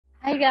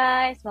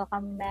guys,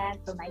 welcome back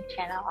to my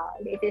channel.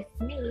 This is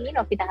me,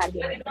 Novita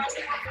Hardini.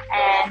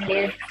 And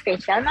this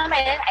special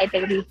moment, I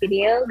take this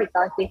video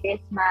because this is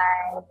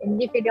my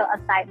individual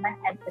assignment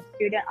as a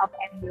student of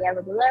MBA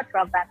regular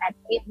program at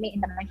Ipmi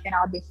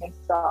International Business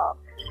School.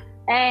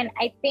 And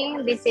I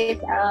think this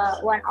is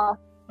one of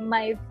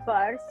my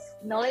first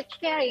knowledge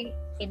sharing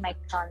in my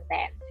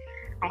content.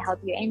 I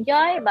hope you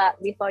enjoy,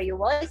 but before you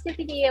watch the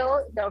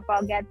video, don't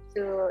forget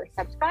to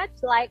subscribe,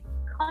 like,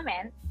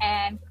 comment,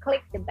 and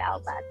click the bell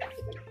button.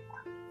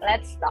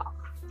 Let's start.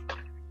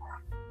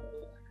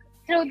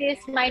 Through this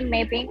mind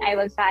mapping, I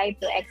will try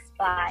to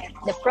explain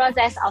the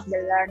process of the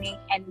learning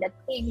and the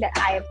thing that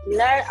I have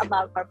learned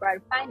about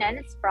corporate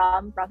finance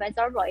from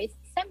Professor Royce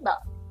Semble.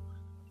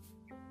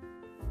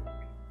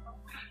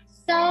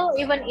 So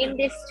even in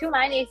this 2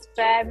 months, it's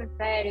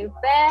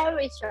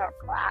very short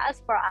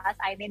class for us.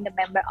 I mean the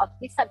member of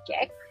this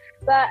subject,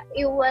 but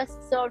it was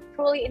so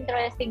truly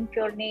interesting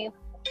journey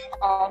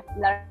of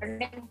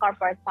learning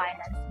corporate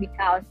finance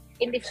because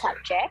in this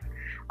subject,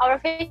 our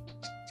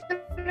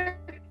facilitator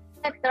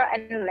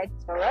and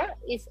lecturer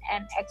is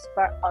an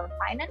expert on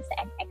finance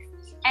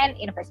and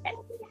investment.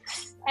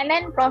 And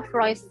then Prof.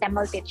 Royce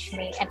Semble teach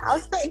me and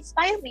also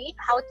inspire me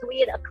how to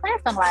read a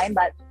class online,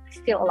 but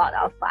still a lot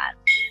of fun.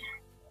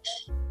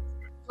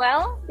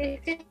 Well, this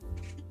is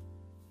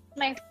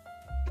my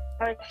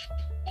first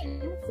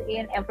thing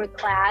in every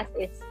class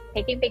is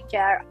taking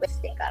picture with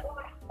sticker,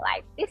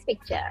 like this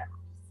picture.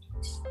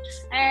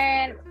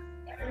 And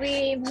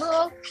we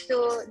move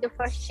to the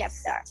first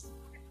chapter.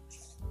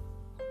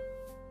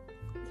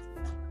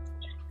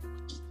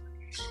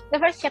 The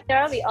first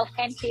chapter, we all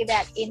can see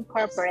that in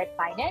corporate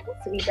finance,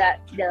 we got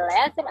the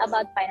lesson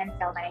about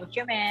financial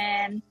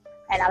management,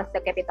 and also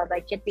capital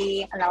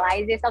budgeting,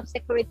 analysis of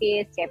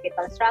securities,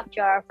 capital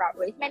structure, fraud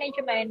risk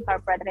management,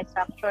 corporate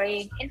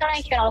restructuring,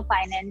 international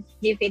finance,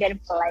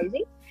 dividend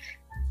policy,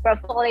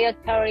 portfolio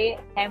theory,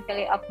 time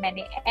value of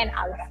money, and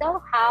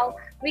also how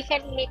we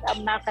can make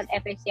a market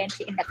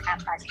efficiency in the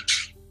company.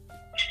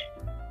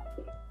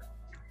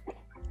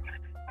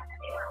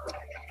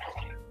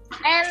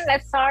 And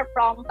let's start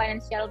from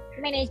financial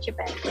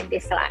management in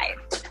this slide.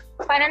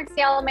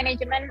 Financial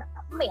management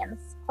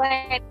means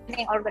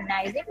planning,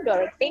 organizing,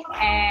 directing,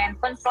 and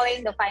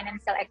controlling the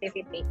financial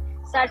activity,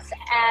 such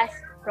as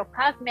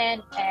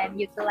procurement and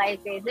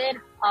utilization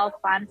of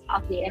funds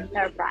of the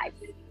enterprise.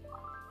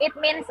 It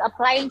means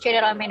applying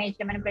general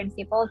management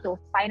principles to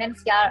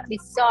financial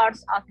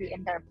resources of the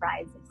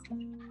enterprises.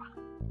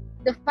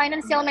 The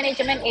financial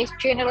management is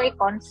generally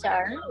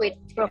concerned with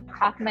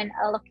procurement,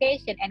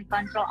 allocation, and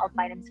control of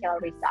financial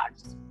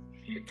resources.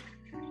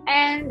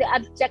 And the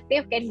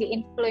objective can be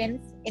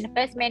influence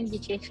investment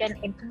decision,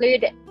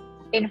 include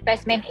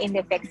investment in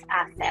the fixed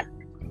asset.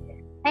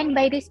 And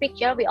by this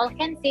picture, we all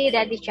can see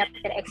that this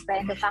chapter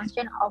explains the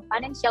function of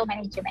financial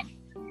management.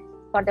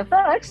 For the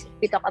first,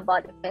 we talk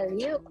about the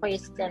value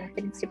creation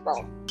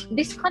principle.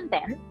 This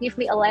content gives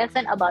me a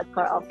lesson about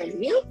core of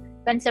value,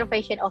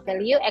 conservation of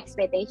value,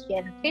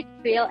 expectation,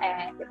 goodwill,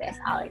 and the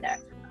best order.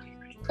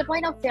 The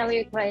point of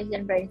value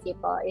creation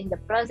principle is the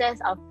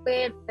process of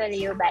creating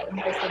value by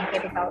investing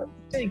capital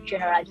to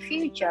generate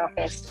future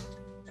cash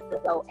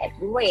flow at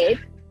rate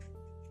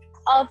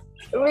of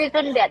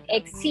return that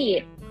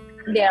exceed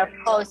their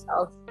cost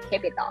of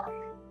capital.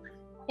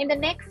 In the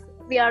next,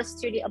 we are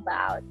studying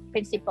about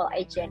principal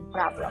agent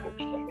problem.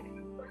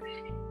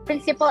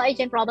 Principal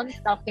agent problem is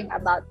talking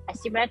about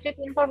asymmetric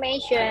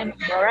information,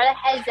 moral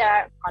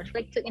hazard,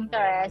 conflict to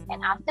interest,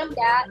 and after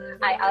that,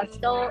 I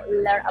also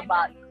learn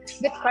about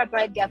good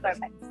corporate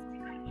governance.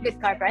 Good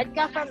corporate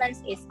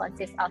governance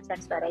consists of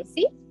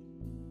transparency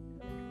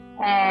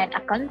and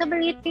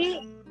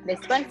accountability,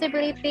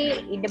 responsibility,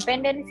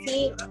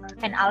 independency,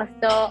 and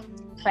also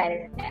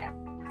fairness.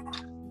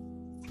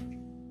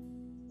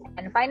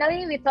 And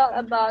finally, we talk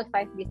about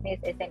 5 business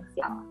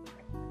essentials.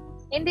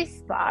 In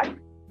this part,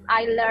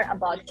 I learned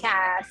about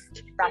cash,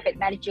 profit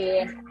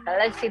margin,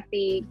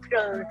 velocity,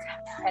 growth,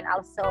 and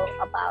also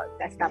about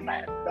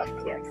customer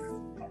brochures.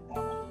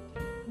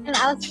 And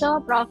also,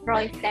 Prof.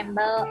 Royce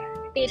Semble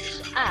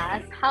teach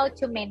us how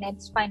to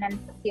manage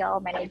financial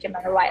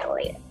management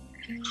rightly.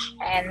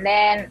 And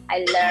then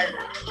I learned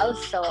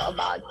also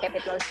about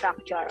capital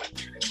structure,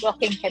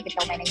 working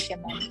capital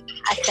management,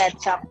 asset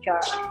structure,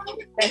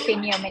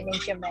 revenue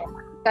management,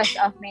 cost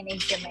of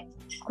management,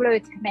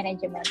 growth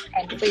management,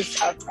 and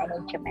risk of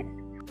management.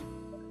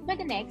 For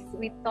the next,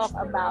 we talk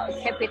about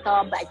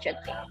capital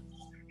budgeting.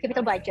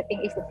 Capital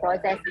budgeting is the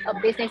process a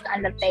business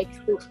undertakes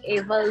to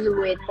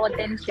evaluate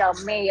potential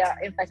major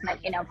investment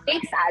in a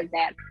fixed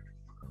asset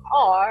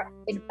or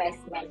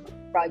investment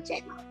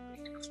project.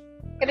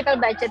 Capital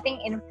budgeting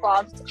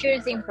involves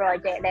choosing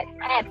projects that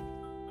add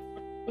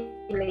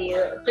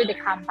value to the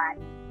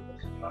company.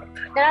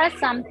 There are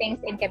some things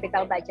in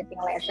capital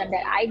budgeting lesson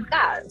that I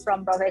got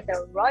from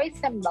Professor Royce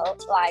Semble,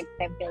 like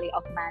time value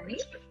of money,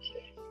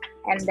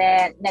 and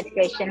then net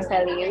present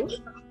value,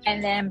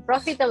 and then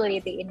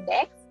profitability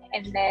index,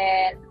 and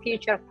then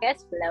future cash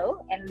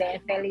flow, and then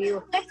value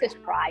versus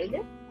price,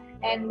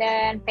 and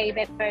then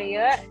payback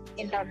period,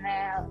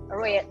 internal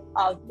rate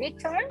of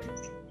return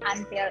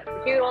until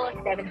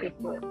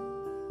 0.72.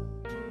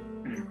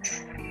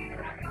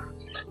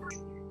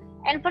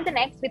 And for the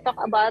next, we talk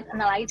about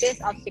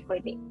analysis of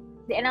security.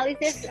 The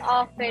analysis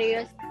of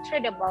various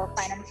tradable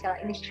financial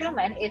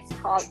instruments is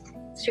called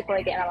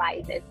security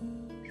analysis.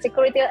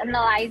 Security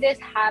analysis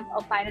helps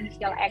a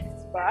financial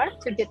expert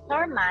to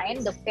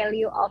determine the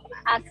value of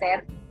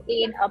assets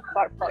in a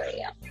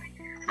portfolio.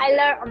 I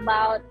learned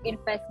about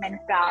investment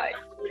fraud,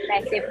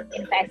 passive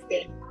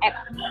investing,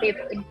 active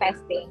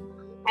investing,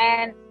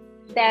 and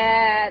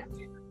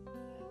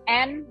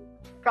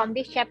from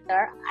this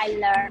chapter, I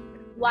learned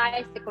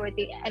why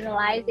security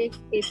analysis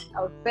is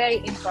very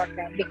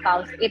important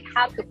because it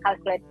helps to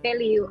calculate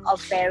value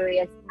of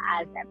various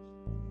assets.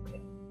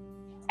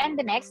 And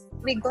the next,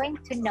 we're going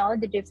to know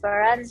the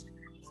difference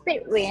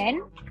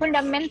between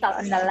fundamental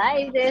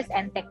analysis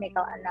and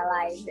technical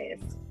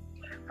analysis.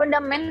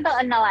 Fundamental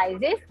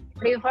analysis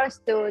refers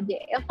to the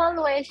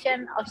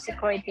evaluation of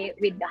security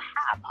with the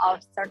help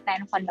of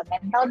certain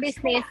fundamental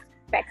business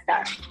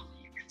factors,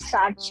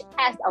 such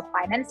as a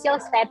financial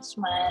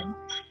statement,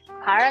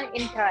 current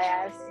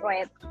interest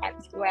rate,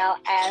 as well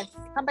as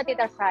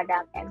competitor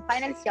product and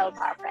financial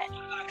market.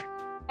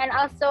 And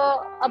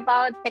also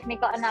about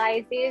technical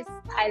analysis,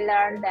 I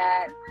learned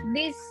that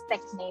this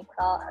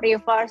technical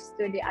refers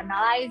to the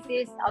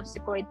analysis of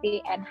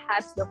security and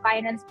helps the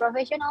finance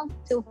professional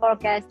to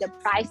forecast the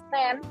price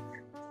trend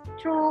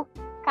through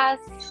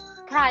past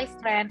price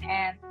trend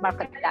and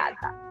market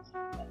data.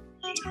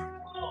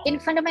 In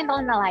fundamental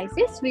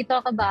analysis, we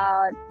talk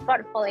about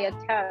portfolio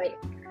theory.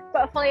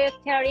 Portfolio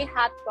theory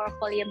helps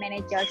portfolio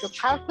manager to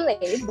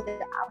calculate the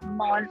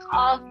amount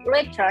of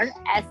return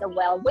as a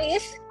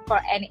well-risk for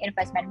any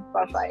investment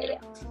portfolio.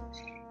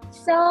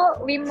 So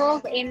we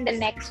move in the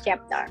next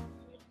chapter.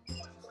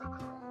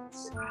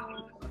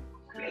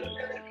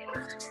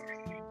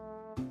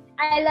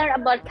 I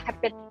learned about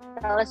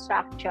capital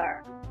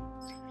structure.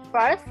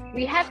 First,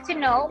 we have to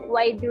know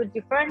why do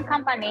different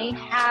companies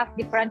have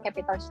different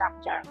capital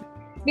structure.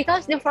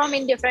 Because the firm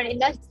in different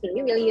industry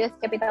will use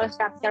capital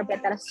structure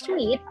better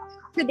suited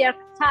to their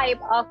type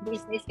of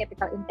business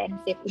capital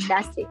intensive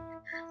industry.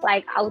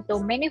 Like auto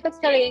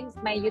manufacturing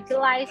may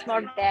utilize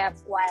more debt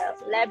while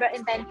labor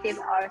intensive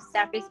or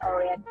service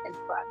oriented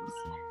firms.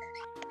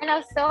 And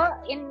also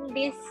in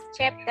this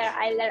chapter,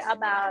 I learned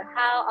about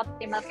how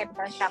optimal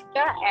capital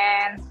structure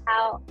and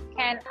how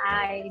can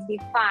I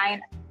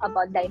define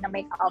about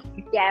dynamic of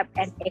debt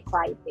and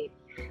equity.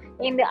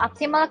 In the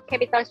optimal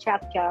capital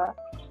structure,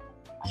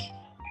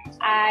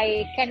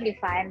 I can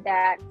define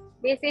that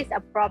this is a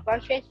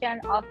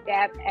proportion of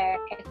debt and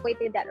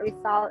equity that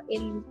result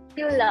in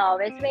the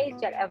lowest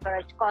weighted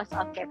average cost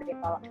of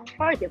capital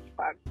for the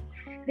firm.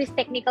 This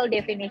technical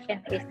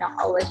definition is not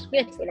always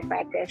used in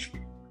practice,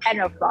 and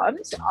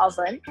firms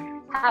often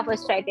have a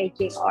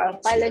strategic or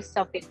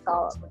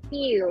philosophical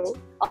view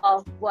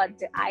of what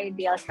the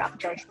ideal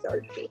structure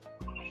should be.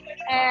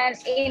 And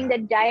in the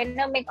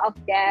dynamic of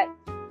debt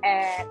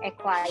and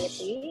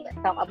equity,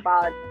 talk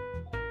about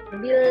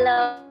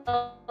below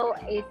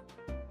is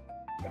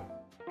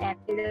an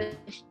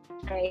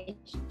illustration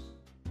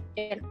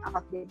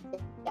of the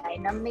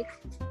dynamic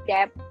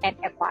debt and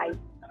equity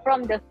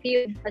from the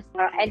few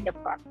investor and the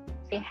firm.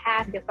 They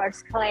have the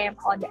first claim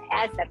on the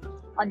asset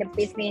on the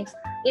business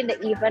in the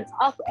event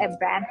of a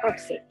brand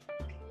proxy.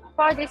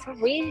 For this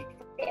reason,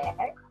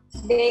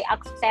 they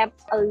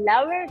accept a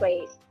lower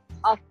rate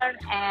of return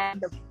and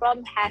the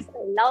firm has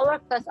a lower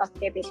cost of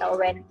capital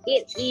when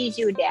it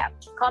issues debt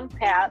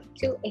compared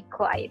to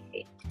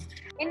equity.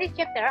 In this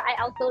chapter, I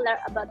also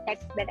learned about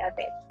tax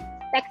benefit.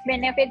 Tax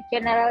benefit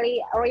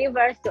generally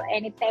refers to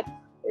any tax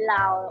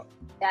law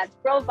that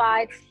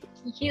provides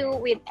you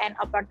with an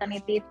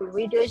opportunity to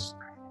reduce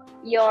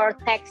your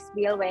tax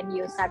bill when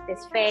you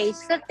satisfy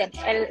certain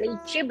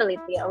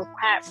eligibility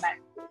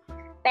requirements.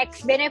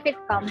 Tax benefit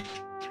comes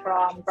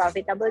from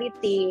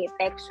profitability,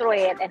 tax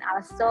rate, and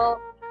also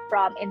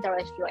from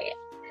interest rate.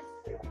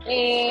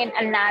 In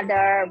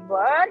another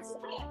words,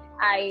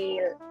 I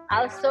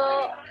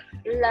also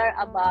learn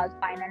about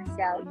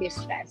financial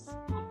distress.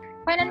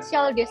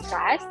 Financial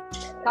distress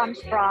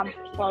comes from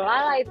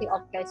volatility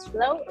of cash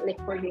flow,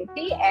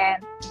 liquidity,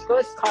 and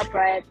good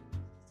corporate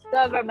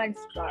governance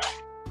support.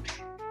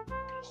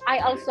 I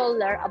also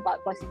learn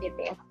about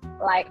positive,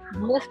 like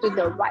move to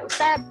the right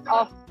side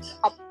of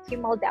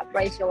optimal debt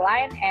ratio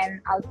line,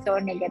 and also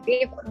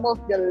negative, move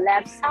the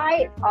left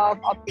side of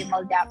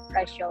optimal debt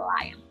ratio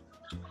line.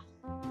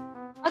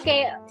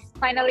 Okay,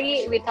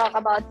 finally, we talk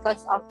about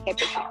cost of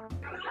capital.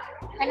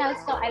 And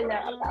also, I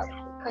learned about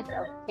cost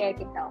of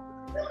capital.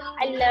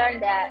 I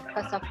learned that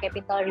cost of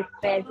capital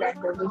represents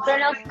the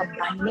return a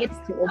company needs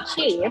to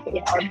achieve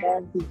in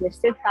order to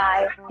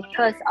justify the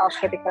cost of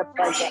capital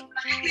project,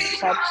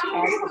 such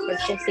as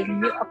purchasing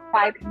new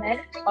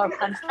equipment or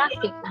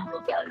constructing a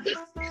new building.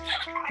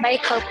 By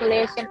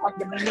calculation of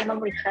the minimum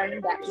return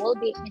that will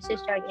be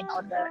necessary in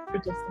order to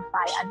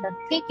justify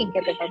undertaking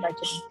capital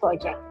budgeting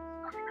project.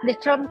 The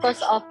term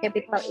cost of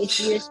capital is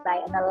used by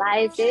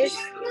analysis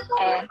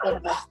and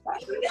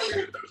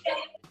investors.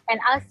 And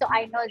also,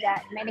 I know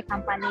that many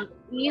companies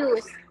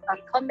use a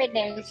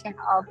combination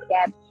of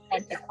debt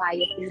and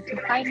equity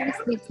to finance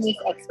business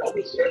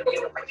expansion.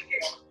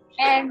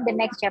 And the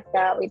next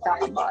chapter, we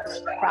talk about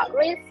fraud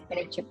risk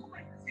management.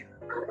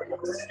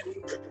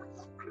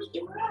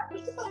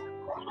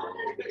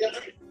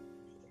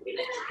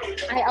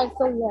 I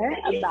also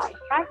learned about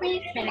fraud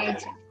risk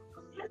management.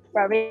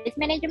 Fraud risk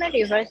management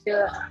refers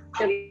to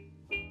the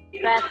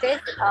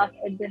practice of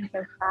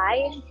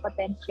identifying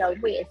potential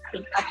risks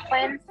in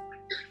advance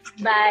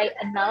by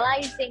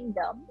analyzing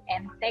them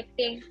and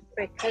taking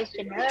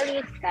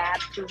precautionary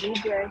steps to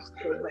reduce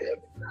the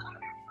risk.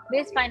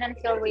 This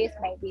financial risk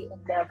may be in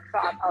the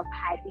form of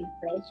high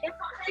inflation,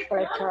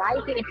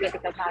 volatility in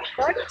capital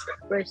markets,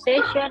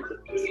 recession,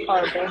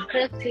 or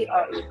bankruptcy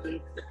or etc.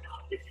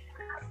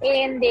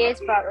 In this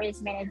fraud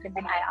risk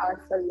management, I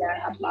also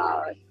learned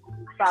about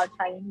fraud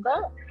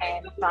triangle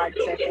and fraud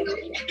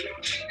prevention.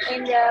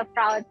 In the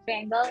fraud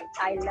triangle,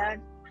 I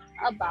learned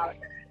about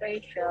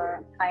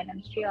pressure,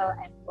 financial,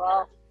 and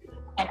work.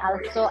 And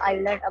also, I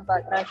learned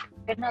about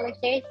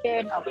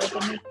rationalization,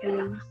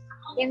 opportunity.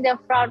 In the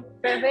fraud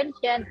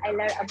prevention, I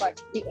learned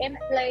about the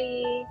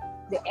employee,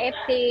 the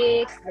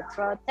ethics, the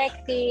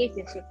protective,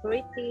 the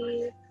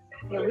security,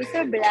 the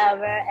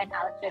whistleblower, and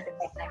also the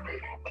mechanism.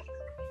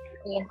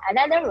 In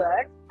another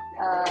word,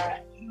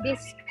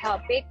 this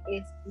topic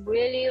is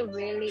really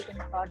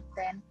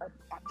important for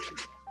the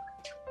company.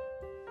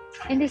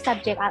 In this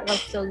subject, I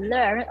also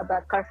learned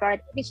about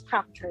corporate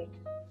restructuring.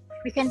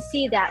 We can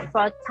see that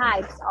for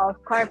types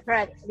of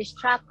corporate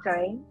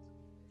restructuring,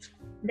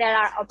 there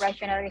are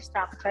operational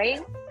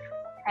restructuring,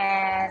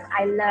 and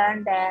I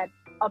learned that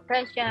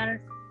operation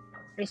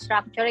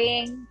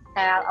restructuring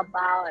tell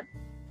about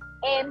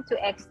aim to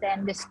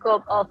extend the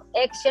scope of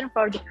action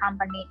for the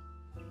company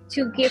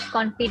to give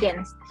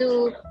confidence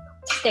to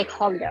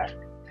stakeholders,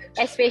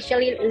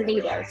 especially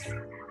leaders,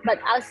 but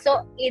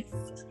also its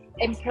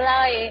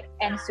employee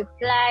and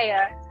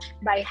supplier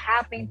by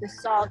helping to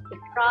solve the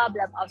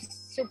problem of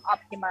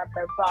suboptimal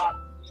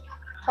performance.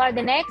 For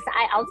the next,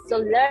 I also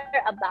learned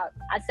about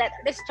asset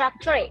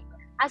restructuring.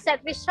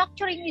 Asset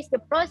restructuring is the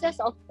process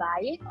of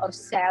buying or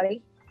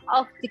selling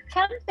of the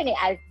company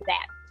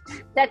asset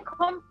that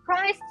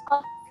comprise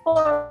of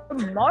four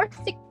more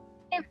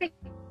significant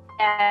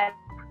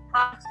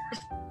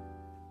assets.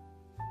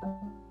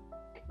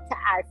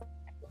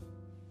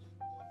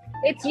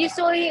 It's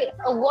usually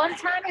a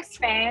one-time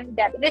expense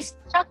that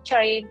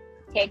restructuring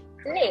takes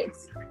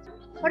place.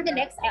 For the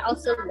next, I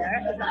also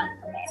learned about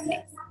a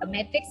matrix. A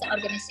matrix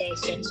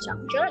organization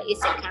structure is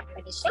a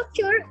company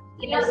structure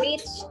in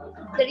which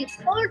the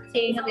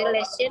reporting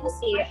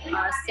relationships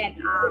are set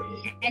up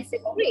as a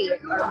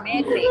grid or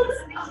matrix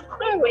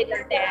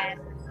rather than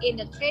in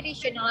a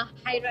traditional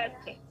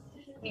hierarchy.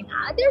 In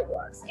other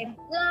words,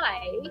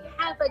 employees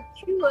have a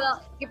dual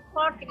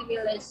reporting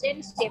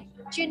relationship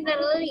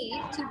generally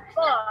to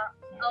both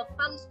a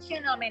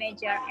functional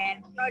manager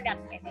and product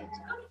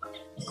manager.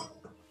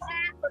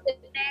 And for the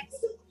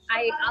next,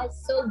 I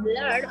also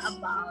learned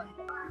about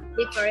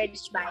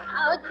leverage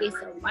buyout is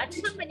one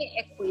company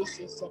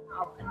acquisition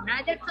of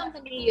another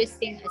company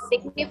using a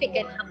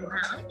significant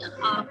amount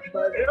of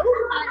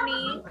borrowed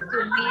money to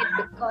meet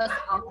the cost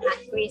of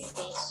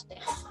acquisition.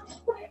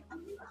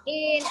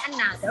 In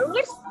other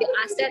words, the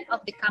assets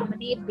of the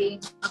company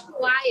being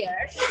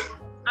acquired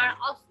are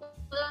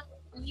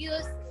often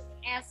used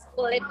as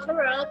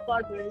collateral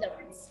for the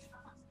loans.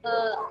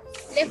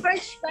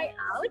 Leverage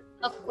buyout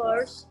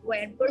occurs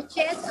when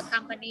purchase a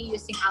company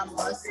using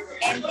almost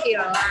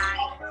entire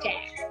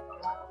debt.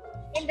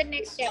 In the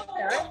next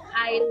chapter,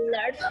 I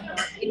learned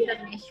about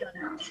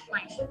international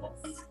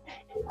finance.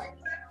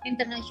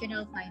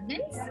 International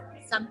finance,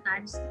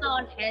 sometimes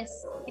known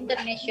as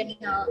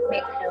international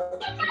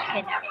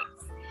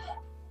macroeconomics,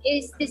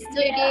 is the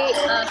study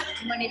of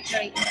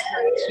monetary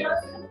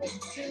interaction between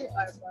two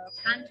or more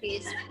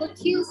countries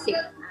focusing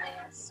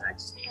areas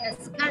such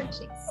as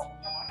countries.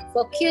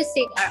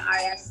 Focusing are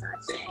areas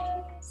such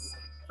as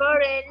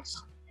foreign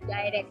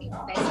direct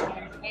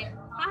investment and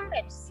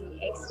currency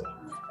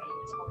exchange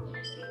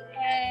rate.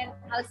 And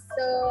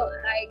also,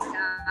 I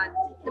got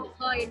the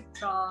point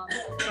from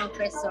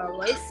Professor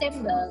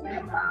Weisenberg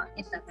about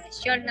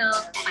international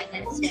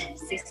financial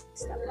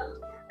system,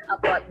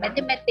 about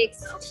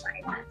mathematics of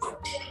finance,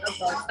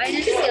 about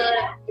financial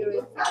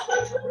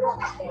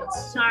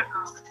derivatives, chart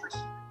of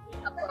money,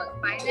 about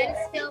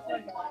financial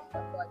modeling,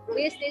 about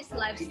business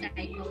life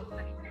cycle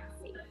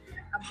financing,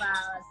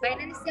 about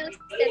financial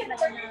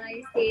statement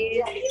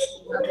analysis,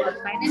 about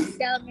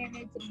financial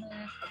management,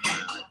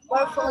 about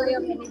portfolio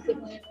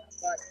management,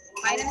 about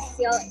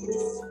financial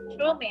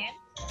instrument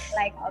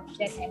like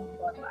option and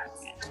bond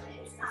market.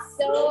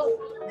 So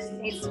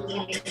it's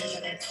really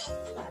interesting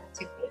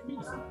to me.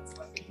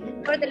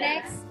 For the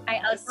next, I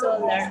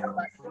also learned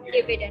about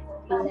dividend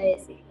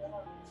policy.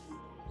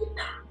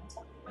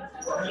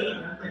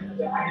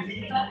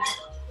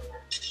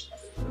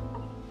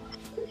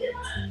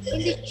 In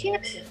this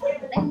chapter,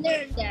 I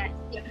learned that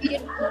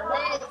dividend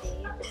policy,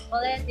 the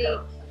policy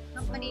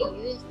company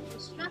used to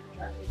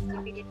structure its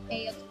dividend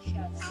payout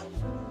schedule.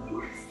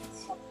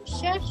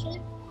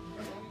 Appreciation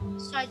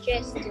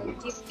suggests the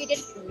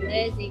dividend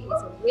policy is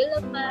a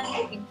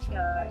relevant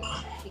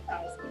interest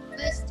because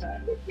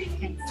investors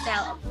can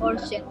sell a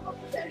portion of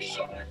their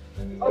share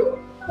or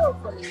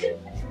portfolio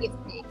if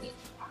they need.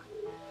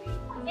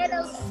 And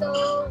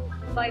also,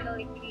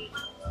 finally, we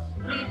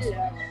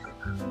learn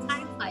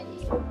time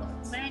value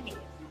of money.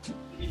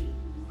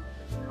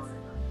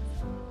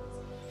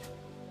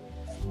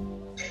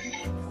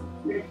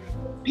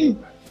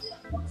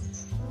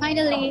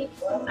 Finally,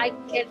 I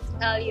can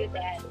tell you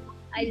that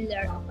I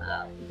learned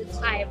about the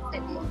time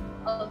value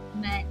of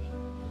money.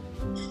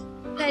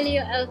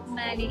 Value of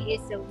money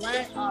is one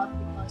of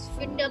the most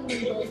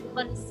fundamental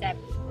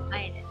concepts in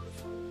finance.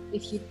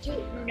 If you do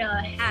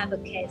not have a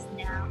cash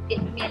now,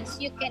 it means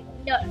you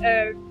cannot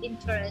earn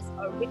interest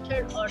or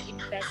return on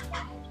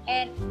investment,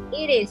 and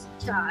it is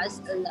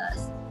just a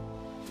loss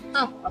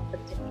of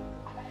opportunity.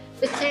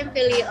 The time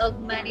value of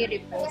money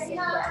represents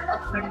the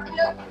opportunity.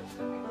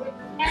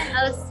 And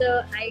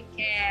also, I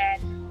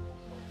can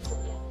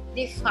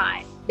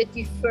define the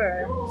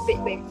difference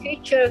between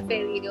future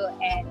value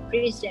and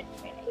present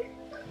value.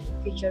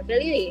 Future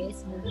value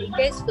is moving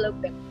cash flow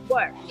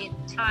backward in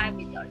time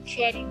without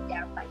changing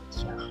their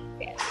financial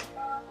value.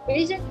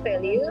 Present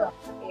value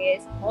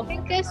is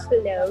moving cash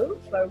flow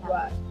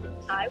forward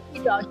in time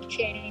without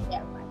changing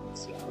their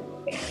financial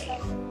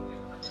value.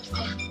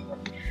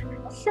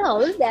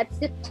 So that's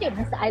the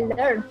things I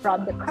learned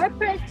from the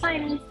corporate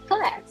finance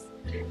class.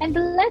 And the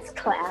last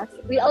class,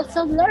 we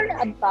also learned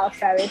about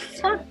various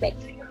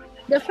topics.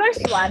 The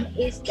first one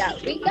is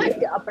that we got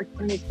the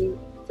opportunity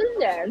to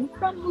learn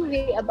from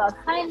movie about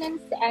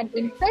finance and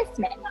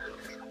investment,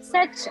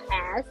 such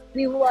as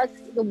we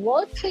watched the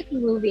Wall Street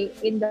movie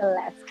in the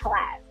last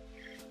class.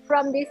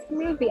 From this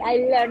movie, I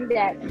learned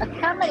that a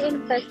common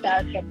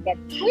investor can get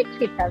quick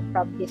return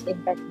from his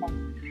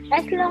investment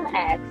as long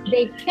as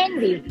they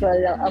can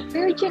follow a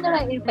few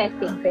general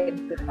investing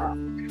principles.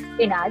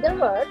 In other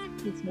words,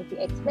 this movie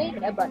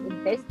explained about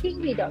investing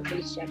without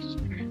research.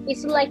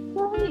 It's like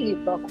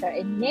playing a poker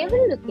and never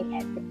looking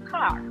at the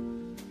card.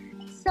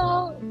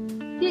 So,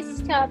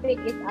 this topic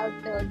is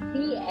also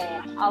the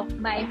end of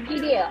my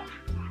video.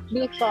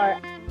 Before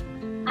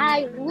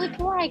I would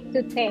like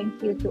to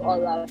thank you to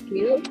all of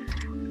you.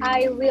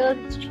 I will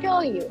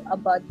show you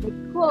about the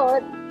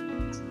quote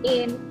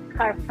in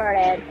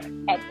corporate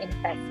and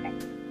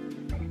investment.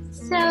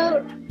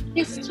 So,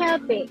 this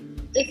topic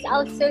is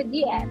also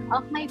the end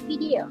of my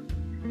video.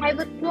 I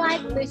would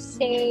like to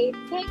say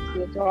thank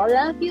you to all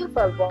of you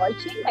for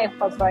watching my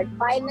corporate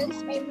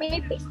finance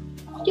mapping.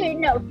 Do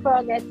not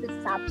forget to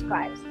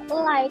subscribe,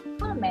 like,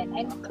 comment,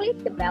 and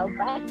click the bell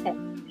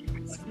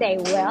button. Stay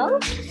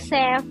well,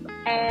 safe,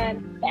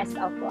 and best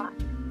of luck.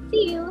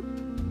 See you!